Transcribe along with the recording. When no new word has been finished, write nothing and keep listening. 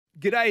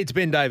G'day, it's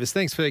Ben Davis.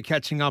 Thanks for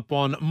catching up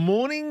on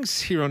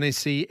mornings here on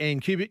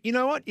SENQ. But you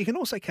know what? You can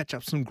also catch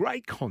up some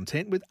great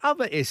content with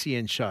other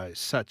SEN shows,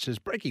 such as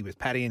Brekkie with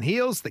Paddy and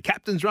Heels, The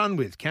Captain's Run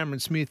with Cameron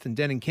Smith and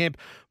Dennon Kemp,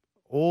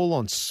 all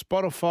on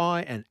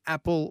Spotify and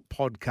Apple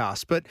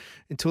Podcasts. But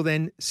until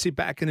then, sit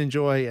back and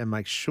enjoy and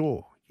make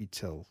sure you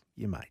tell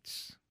your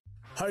mates.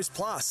 Host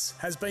Plus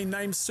has been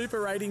named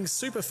Super Ratings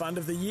Super Fund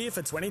of the Year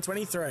for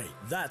 2023.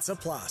 That's a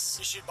plus.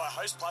 Issued by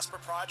Host Plus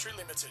Proprietary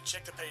Limited.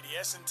 Check the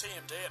PDS and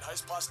TMD at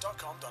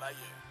hostplus.com.au.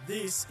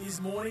 This is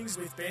Mornings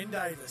with Ben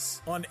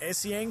Davis on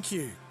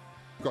SENQ.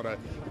 Got a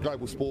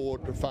global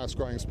sport, a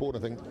fast-growing sport. I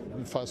think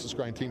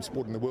fastest-growing team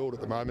sport in the world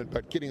at the moment.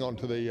 But getting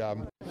onto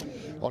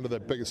the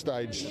biggest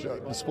stage,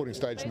 the sporting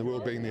stage in the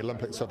world, being the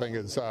Olympics, I think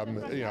is a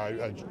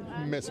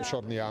massive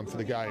shot in the arm for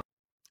the game.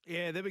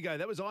 Yeah, there we go.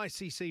 That was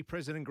ICC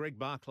President Greg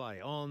Barclay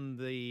on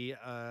the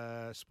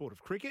sport of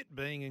cricket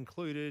being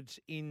included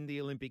in the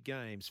Olympic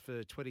Games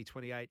for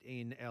 2028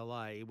 in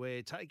LA.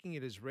 We're taking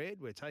it as read.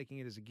 We're taking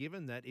it as a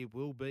given that it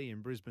will be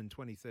in Brisbane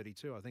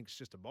 2032. I think it's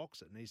just a box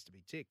that needs to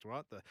be ticked,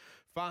 right? The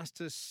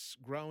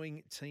fastest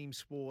growing team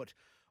sport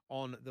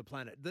on the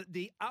planet.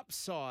 The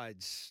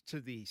upsides to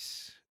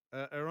this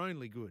are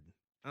only good,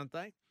 aren't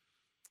they?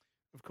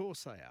 Of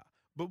course they are.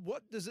 But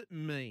what does it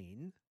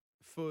mean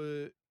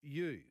for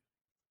you?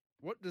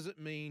 What does it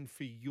mean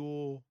for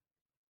your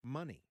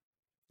money,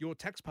 your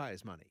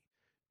taxpayers' money,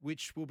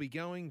 which will be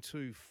going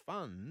to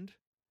fund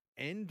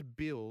and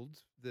build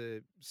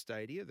the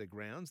stadia, the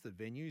grounds, the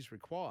venues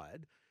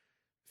required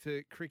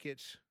for cricket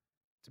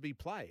to be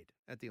played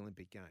at the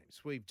Olympic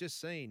Games? We've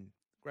just seen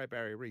Great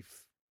Barrier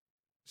Reef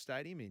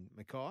Stadium in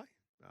Mackay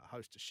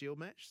host a Shield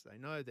match. They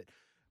know that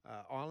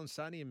Island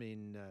Stadium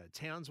in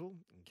Townsville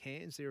and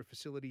Cairns, there are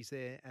facilities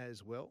there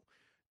as well.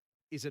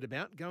 Is it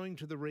about going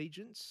to the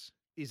regions?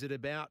 Is it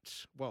about,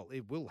 well,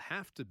 it will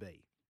have to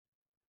be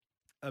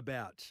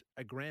about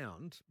a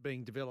ground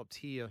being developed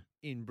here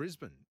in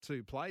Brisbane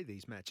to play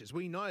these matches.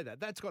 We know that.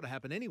 That's got to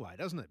happen anyway,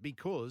 doesn't it?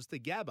 Because the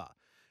Gabba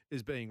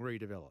is being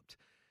redeveloped.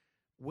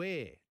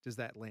 Where does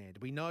that land?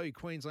 We know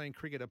Queensland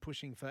Cricket are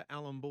pushing for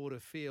Allan Border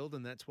Field,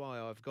 and that's why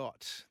I've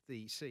got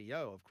the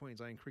CEO of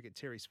Queensland Cricket,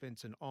 Terry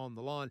Svendsen, on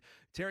the line.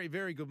 Terry,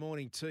 very good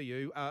morning to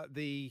you.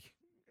 The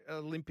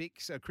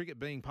Olympics, cricket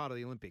being part of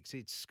the Olympics,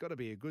 it's got to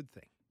be a good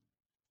thing.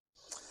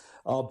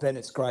 Oh, Ben,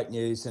 it's great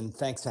news, and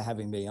thanks for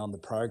having me on the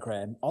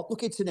program. Oh,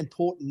 look, it's an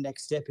important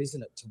next step,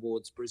 isn't it,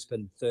 towards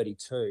Brisbane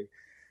 32.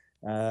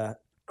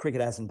 Cricket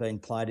hasn't been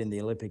played in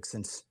the Olympics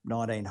since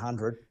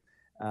 1900,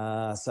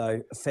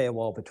 so a fair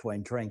while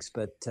between drinks,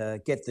 but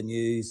get the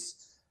news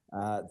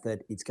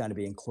that it's going to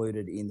be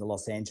included in the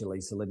Los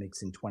Angeles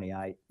Olympics in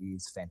 28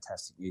 is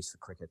fantastic news for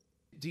cricket.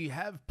 Do you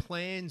have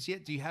plans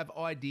yet? Do you have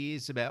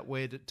ideas about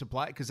where to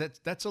play? Because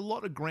that's a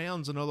lot of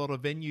grounds and a lot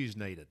of venues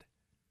needed.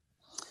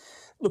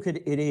 Look,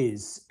 it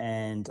is,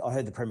 and I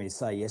heard the Premier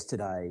say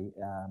yesterday,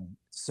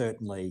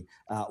 certainly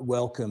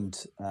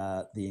welcomed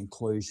the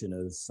inclusion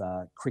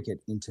of cricket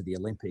into the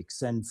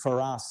Olympics. And for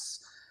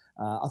us,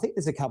 I think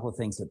there's a couple of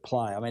things at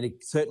play. I mean,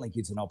 it certainly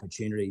gives an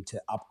opportunity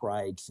to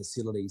upgrade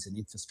facilities and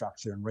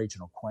infrastructure in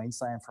regional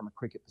Queensland from a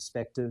cricket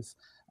perspective.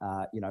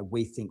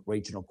 We think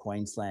regional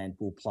Queensland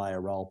will play a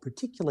role,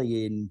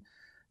 particularly in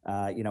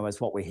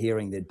as what we're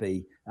hearing, there'd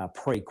be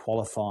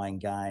pre-qualifying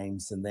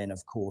games and then,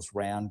 of course,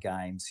 round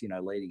games,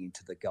 leading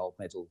into the gold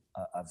medal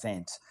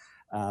event.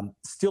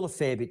 Still a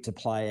fair bit to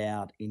play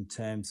out in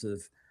terms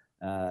of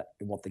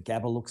what the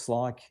Gabba looks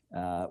like.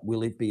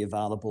 Will it be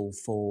available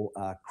for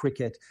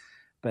cricket?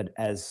 But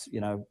as,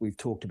 we've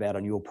talked about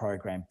on your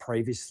program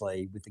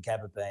previously, with the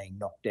Gabba being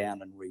knocked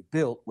down and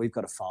rebuilt, we've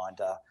got to find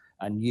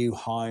a new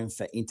home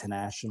for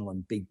international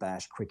and big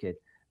bash cricket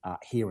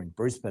here in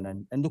Brisbane.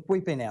 And look,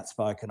 we've been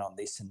outspoken on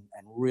this and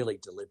really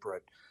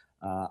deliberate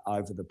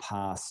over the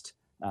past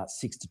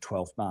 6 to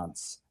 12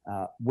 months.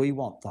 We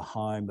want the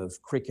home of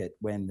cricket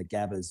when the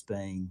Gabba's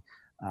being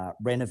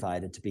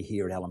renovated to be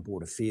here at Allan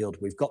Border Field.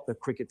 We've got the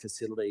cricket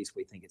facilities.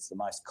 We think it's the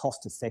most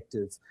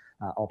cost-effective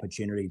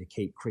opportunity to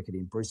keep cricket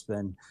in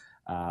Brisbane.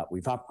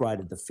 We've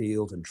upgraded the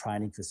field and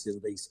training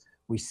facilities.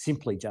 We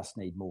simply just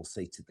need more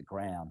seats at the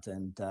ground.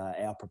 And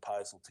our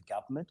proposal to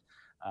government,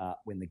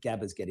 when the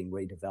Gabba's getting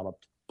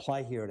redeveloped,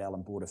 play here at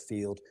Allan Border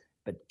Field,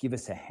 but give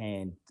us a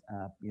hand,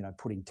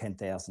 putting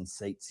 10,000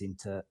 seats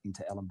into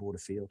Allan Border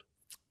Field.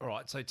 All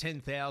right, so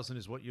 10,000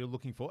 is what you're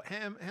looking for.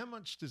 How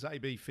much does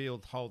AB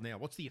Field hold now?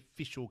 What's the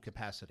official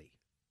capacity?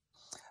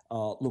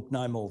 Look,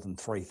 no more than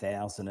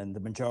 3,000, and the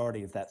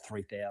majority of that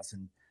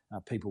 3,000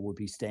 people would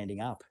be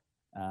standing up,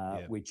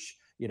 which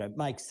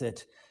makes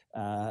it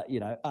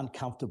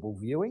uncomfortable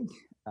viewing.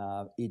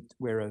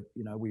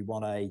 We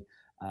want a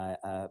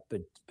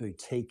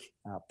boutique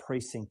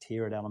precinct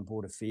here at Allan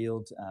Border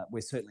Field.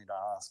 We're certainly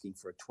not asking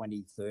for a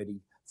 20,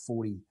 30,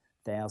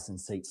 40,000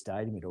 seat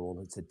stadium at all.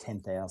 It's a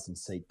 10,000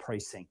 seat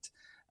precinct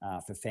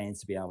for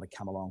fans to be able to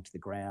come along to the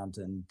ground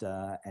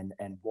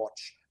and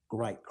watch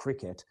great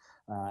cricket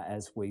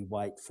as we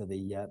wait for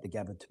the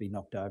Gabba to be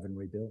knocked over and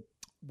rebuilt.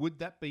 Would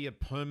that be a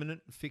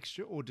permanent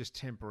fixture or just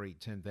temporary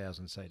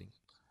 10,000 seating?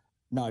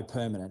 No,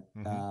 permanent,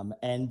 Mm-hmm.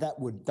 and that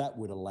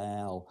would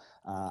allow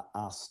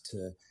us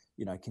to,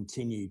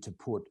 continue to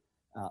put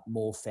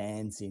more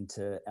fans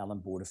into Allan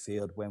Border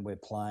Field when we're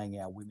playing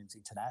our women's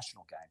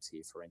international games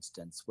here, for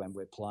instance, when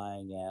we're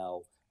playing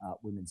our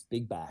women's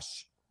Big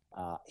Bash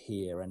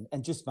here,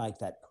 and just make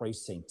that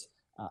precinct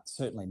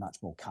certainly much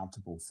more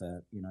comfortable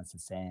for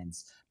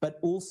fans, but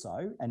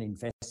also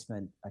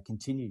a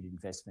continued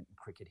investment in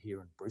cricket here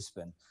in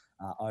Brisbane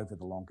over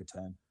the longer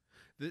term.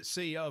 The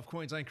CEO of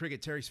Queensland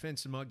Cricket, Terry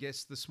Svendsen, my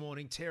guest this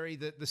morning. Terry,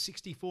 the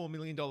 $64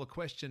 million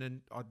question, and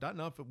I don't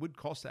know if it would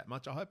cost that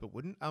much. I hope it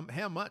wouldn't.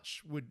 How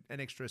much would an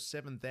extra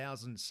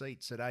 7,000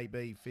 seats at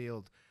AB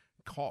Field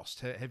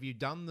cost? Have you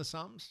done the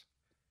sums?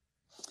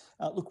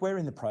 Look, we're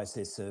in the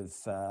process of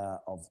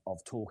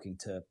talking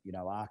to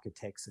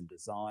architects and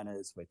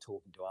designers. We're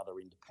talking to other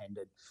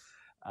independent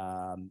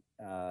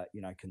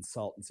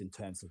consultants in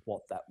terms of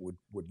what that would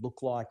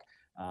look like.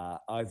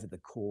 Over the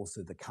course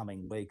of the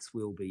coming weeks,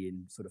 we'll be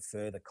in sort of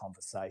further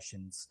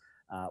conversations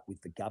with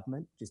the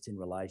government just in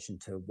relation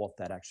to what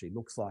that actually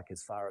looks like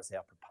as far as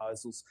our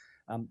proposals.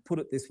 Put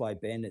it this way,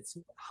 Ben, it's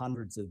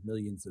hundreds of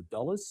millions of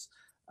dollars,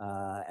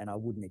 and I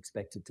wouldn't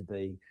expect it to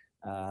be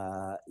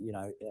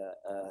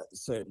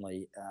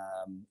certainly,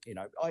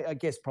 I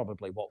guess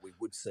probably what we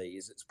would see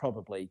is it's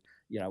probably,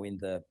 in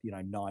the,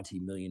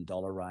 $90 million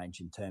range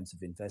in terms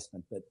of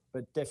investment, but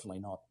definitely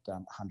not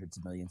hundreds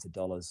of millions of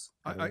dollars.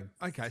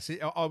 Okay, so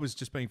I was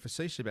just being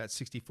facetious about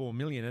 64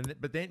 million,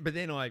 but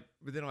then I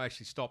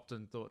actually stopped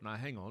and thought, no,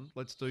 hang on,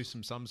 let's do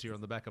some sums here on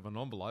the back of an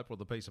envelope or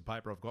the piece of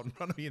paper I've got in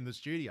front of me in the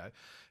studio.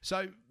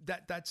 So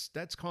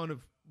that's kind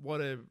of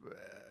what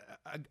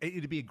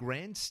it'd be a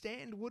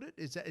grandstand, would it?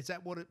 Is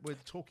that what we're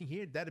talking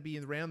here? That'd be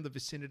around the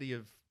vicinity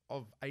of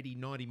 80,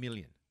 90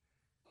 million.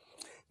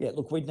 Yeah,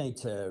 look, we'd need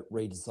to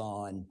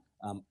redesign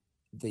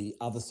the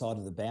other side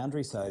of the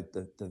boundary, so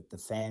the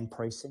fan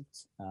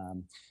precinct.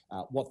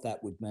 What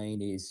that would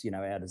mean is,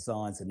 our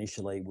designs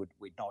initially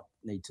we'd not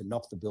need to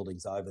knock the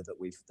buildings over that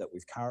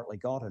we've currently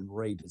got and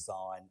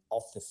redesign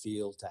off the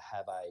field to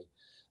have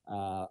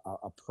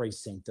a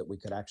precinct that we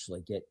could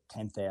actually get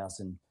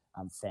 10,000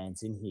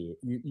 fans in here.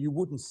 You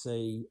wouldn't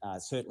see,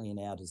 certainly in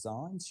our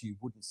designs, you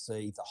wouldn't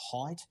see the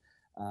height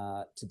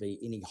to be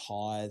any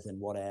higher than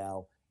what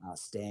our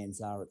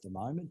stands are at the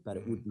moment, but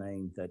it would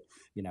mean that,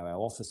 our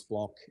office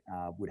block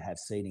would have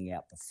seating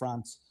out the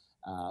front.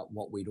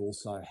 What we'd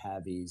also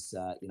have is,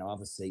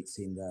 other seats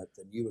in the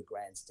newer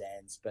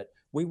grandstands, but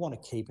we want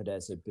to keep it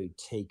as a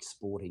boutique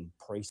sporting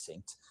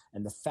precinct.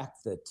 And the fact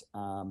that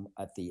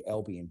at the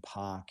Albion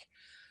Park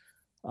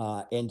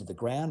end of the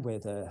ground where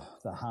the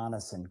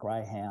harness and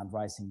greyhound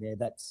racing there,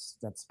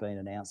 that's been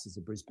announced as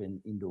a Brisbane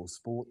Indoor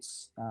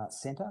Sports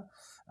Centre,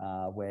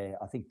 where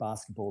I think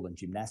basketball and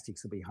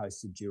gymnastics will be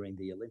hosted during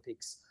the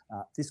Olympics.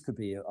 This could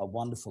be a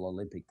wonderful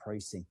Olympic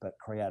precinct, but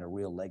create a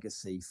real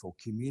legacy for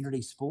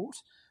community sport,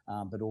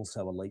 but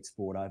also elite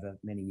sport over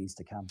many years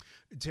to come.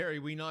 Terry,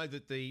 we know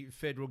that the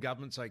federal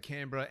government, so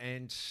Canberra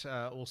and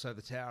also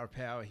the Tower of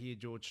Power here,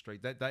 George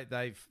Street,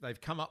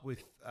 they've come up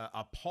with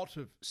a pot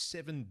of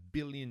 $7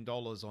 billion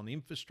on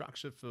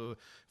infrastructure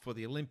for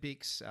the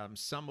Olympics.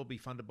 Some will be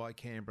funded by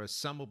Canberra,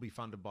 some will be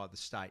funded by the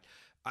state.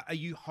 Are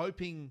you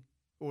hoping,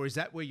 or is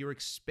that where you're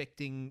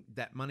expecting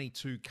that money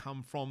to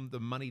come from, the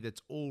money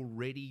that's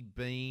already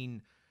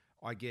been,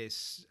 I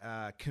guess,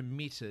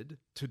 committed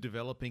to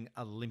developing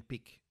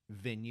Olympic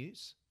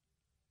venues?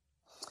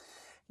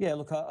 Yeah,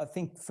 look, I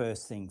think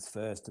first things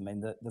first. I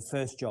mean, the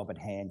first job at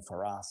hand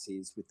for us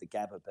is with the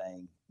Gabba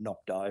being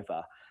knocked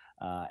over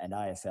and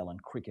AFL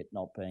and cricket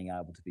not being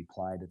able to be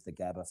played at the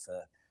Gabba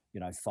for,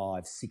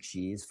 5-6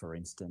 years, for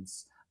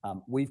instance.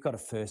 We've got to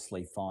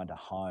firstly find a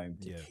home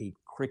to keep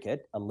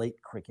cricket,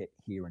 elite cricket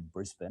here in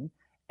Brisbane.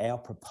 Our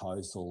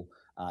proposal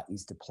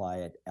is to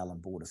play at Allan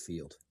Border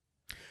Field.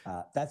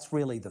 That's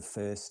really the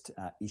first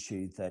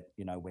issue that,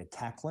 we're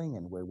tackling,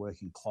 and we're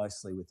working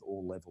closely with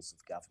all levels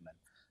of government.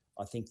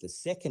 I think the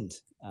second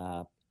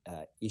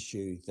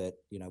issue that,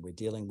 we're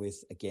dealing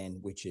with, again,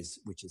 which is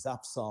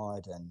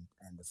upside and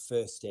the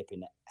first step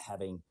in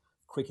having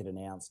cricket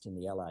announced in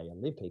the LA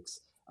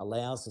Olympics,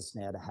 allows us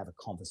now to have a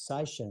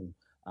conversation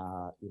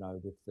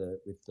with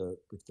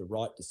the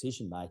right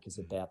decision makers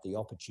about the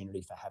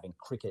opportunity for having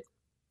cricket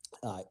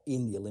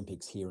in the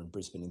Olympics here in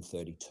Brisbane in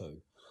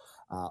 32.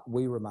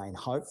 We remain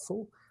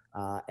hopeful,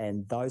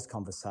 and those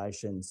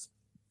conversations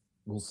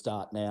will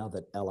start now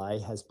that LA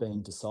has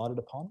been decided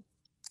upon.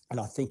 And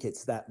I think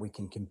it's that we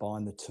can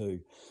combine the two.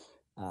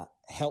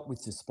 Help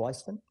with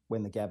displacement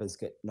when the Gabbas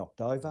get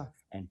knocked over,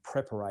 and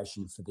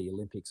preparation for the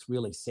Olympics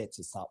really sets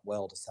us up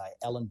well to say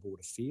Allan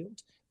Border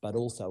Field, but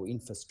also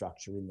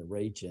infrastructure in the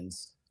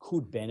regions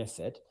could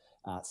benefit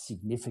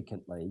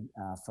significantly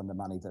from the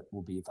money that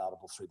will be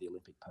available through the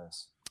Olympic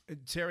purse.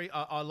 Terry,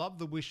 I love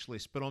the wish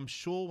list, but I'm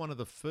sure one of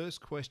the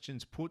first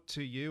questions put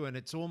to you, and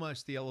it's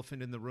almost the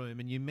elephant in the room,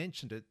 and you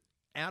mentioned it,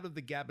 out of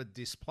the Gabba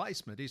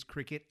displacement is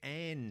cricket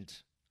and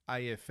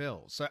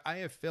AFL. So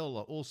AFL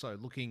are also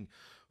looking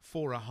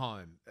for a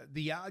home.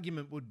 The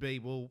argument would be,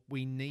 well,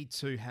 we need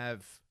to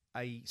have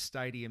a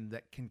stadium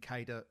that can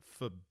cater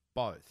for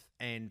both.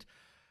 And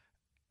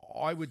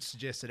I would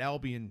suggest that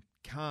Albion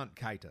can't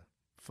cater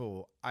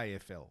for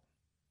AFL.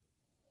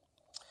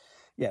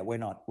 Yeah, we're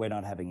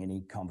not having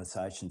any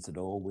conversations at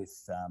all with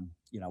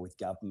with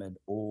government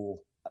or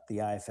the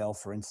AFL,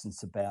 for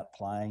instance, about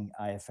playing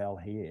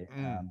AFL here.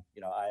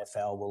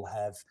 AFL will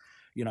have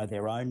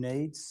their own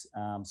needs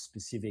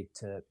specific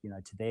to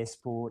to their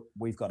sport.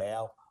 We've got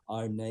our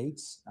own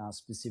needs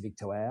specific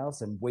to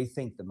ours, and we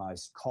think the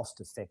most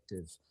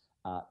cost-effective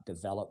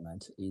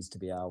development is to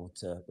be able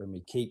to, when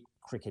we keep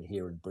cricket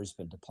here in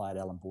Brisbane, to play at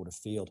Allan Border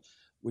Field.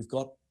 We've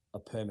got a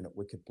permanent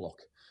wicket block.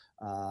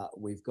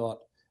 We've got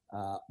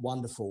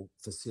wonderful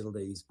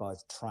facilities,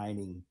 both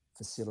training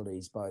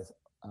facilities, both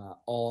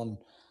on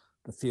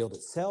the field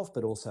itself,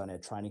 but also in our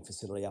training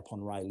facility up on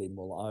Ray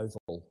Linwell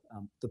Oval.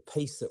 The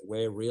piece that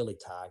we're really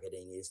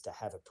targeting is to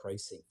have a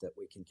precinct that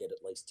we can get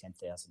at least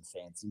 10,000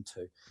 fans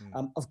into.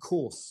 Of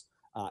course,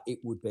 it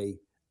would be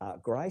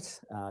great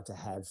to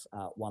have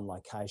one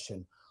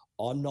location.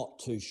 I'm not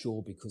too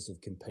sure, because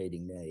of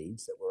competing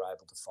needs, that we're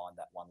able to find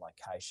that one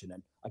location.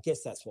 And I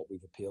guess that's what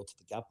we've appealed to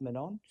the government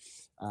on.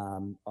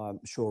 I'm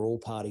sure all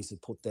parties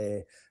have put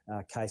their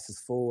cases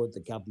forward.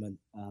 The government,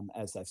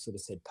 as they've sort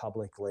of said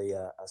publicly,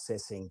 are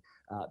assessing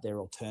their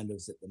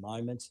alternatives at the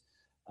moment.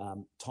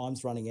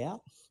 Time's running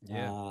out.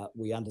 Yeah.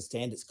 We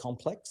understand it's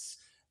complex,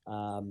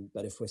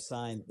 but if we're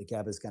saying that the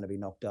Gabba's going to be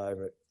knocked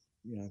over at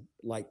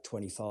late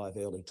 25,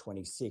 early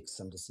 26,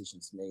 some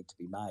decisions need to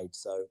be made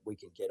so we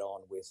can get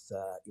on with,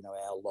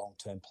 our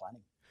long-term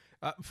planning.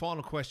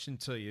 Final question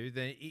to you.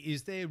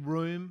 Is there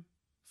room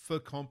for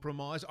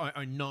compromise?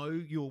 I know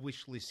your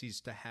wish list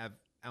is to have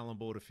Allan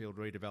Border Field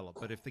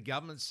redeveloped, but if the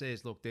government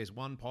says, look, there's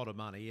one pot of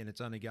money and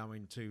it's only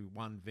going to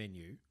one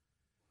venue,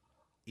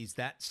 is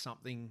that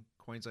something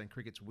Queensland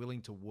Cricket's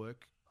willing to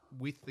work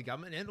with the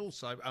government? And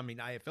also,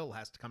 AFL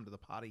has to come to the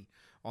party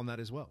on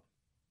that as well.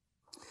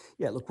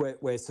 Yeah, look,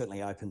 we're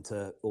certainly open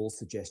to all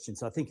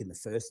suggestions. I think in the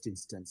first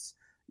instance,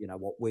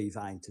 what we've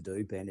aimed to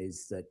do, Ben,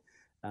 is that,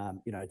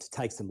 to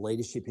take some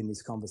leadership in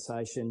this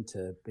conversation,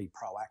 to be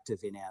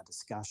proactive in our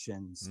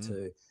discussions,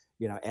 to,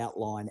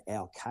 outline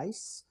our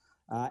case.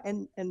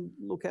 And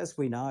look, as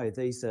we know,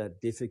 these are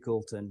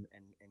difficult and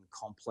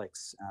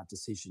complex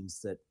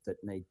decisions that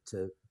need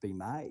to be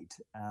made.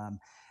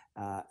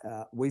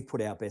 We've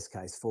put our best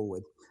case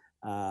forward.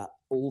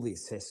 All the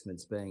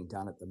assessments being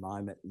done at the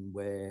moment, and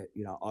we're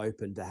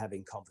open to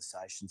having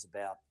conversations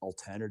about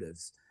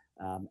alternatives,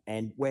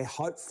 and we're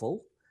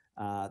hopeful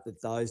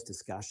that those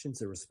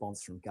discussions, a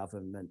response from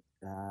government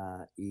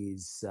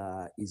is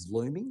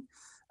looming,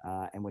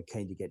 and we're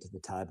keen to get to the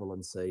table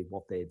and see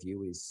what their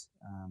view is.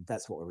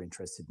 That's what we're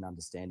interested in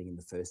understanding in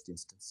the first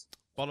instance.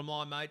 Bottom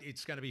line, mate,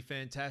 it's going to be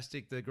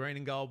fantastic. The green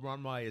and gold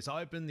runway is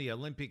open. The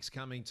Olympics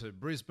coming to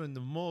Brisbane. The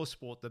more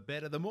sport, the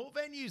better. The more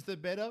venues, the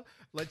better.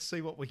 Let's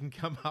see what we can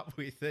come up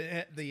with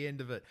at the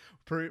end of it.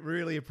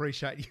 Really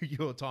appreciate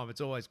your time. It's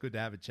always good to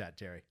have a chat,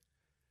 Terry.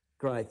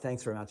 Great.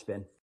 Thanks very much,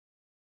 Ben.